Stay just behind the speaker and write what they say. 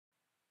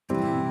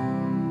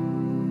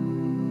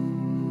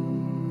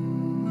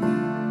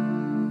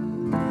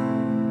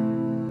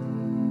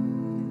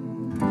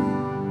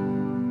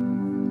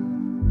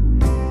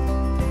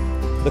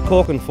The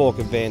Cork and Fork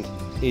event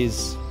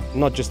is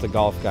not just a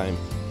golf game,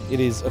 it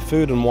is a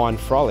food and wine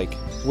frolic.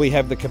 We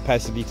have the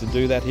capacity to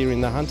do that here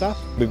in the Hunter.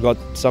 We've got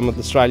some of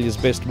Australia's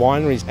best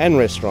wineries and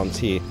restaurants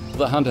here.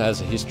 The Hunter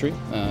has a history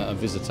of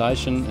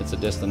visitation, it's a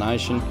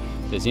destination,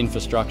 there's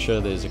infrastructure,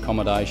 there's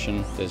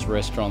accommodation, there's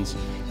restaurants.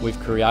 We've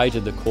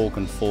created the Cork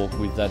and Fork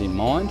with that in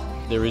mind.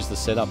 There is the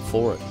setup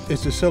for it.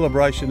 It's a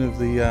celebration of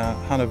the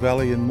Hunter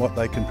Valley and what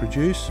they can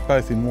produce,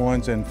 both in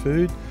wines and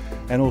food,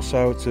 and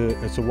also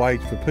it's a way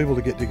for people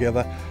to get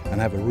together and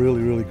have a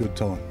really, really good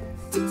time.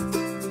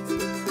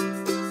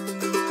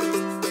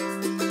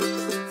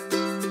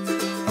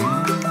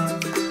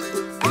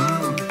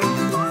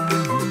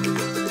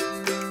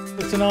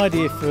 It's an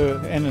idea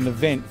and an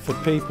event for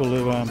people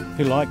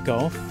who like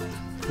golf,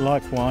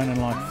 like wine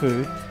and like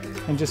food,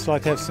 and just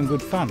like to have some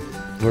good fun.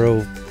 We're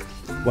all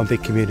one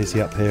big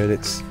community up here, and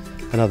it's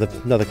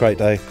another great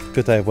day,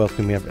 good day of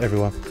welcoming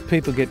everyone.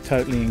 People get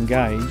totally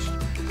engaged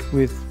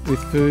with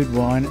food,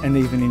 wine, and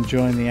even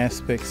enjoying the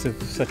aspects of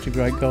such a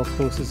great golf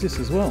course as this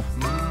as well.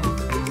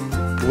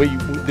 We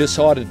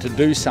decided to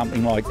do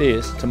something like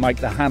this to make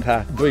the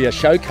Hunter be a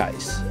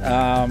showcase,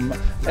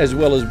 as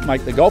well as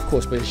make the golf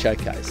course be a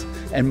showcase,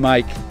 and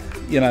make,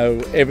 you know,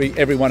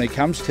 everyone who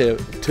comes to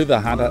the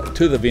Hunter,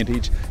 to the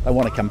Vintage, they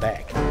want to come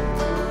back.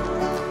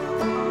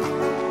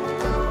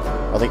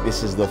 I think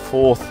this is the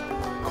 4th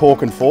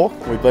Cork and Fork.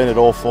 We've been at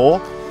all 4,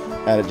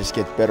 and it just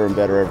gets better and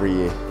better every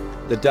year.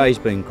 The day's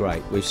been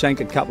great. We've sank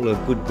a couple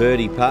of good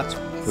birdie putts.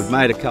 We've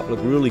made a couple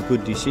of really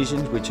good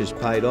decisions, which has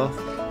paid off,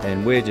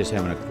 and we're just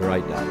having a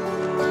great day.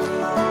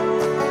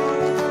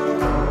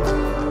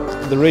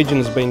 The region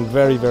has been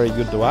very, very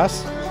good to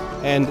us,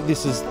 and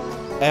this is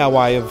our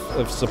way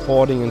of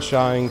supporting and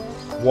showing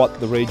what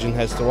the region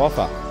has to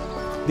offer.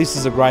 This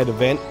is a great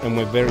event, and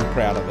we're very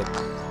proud of it.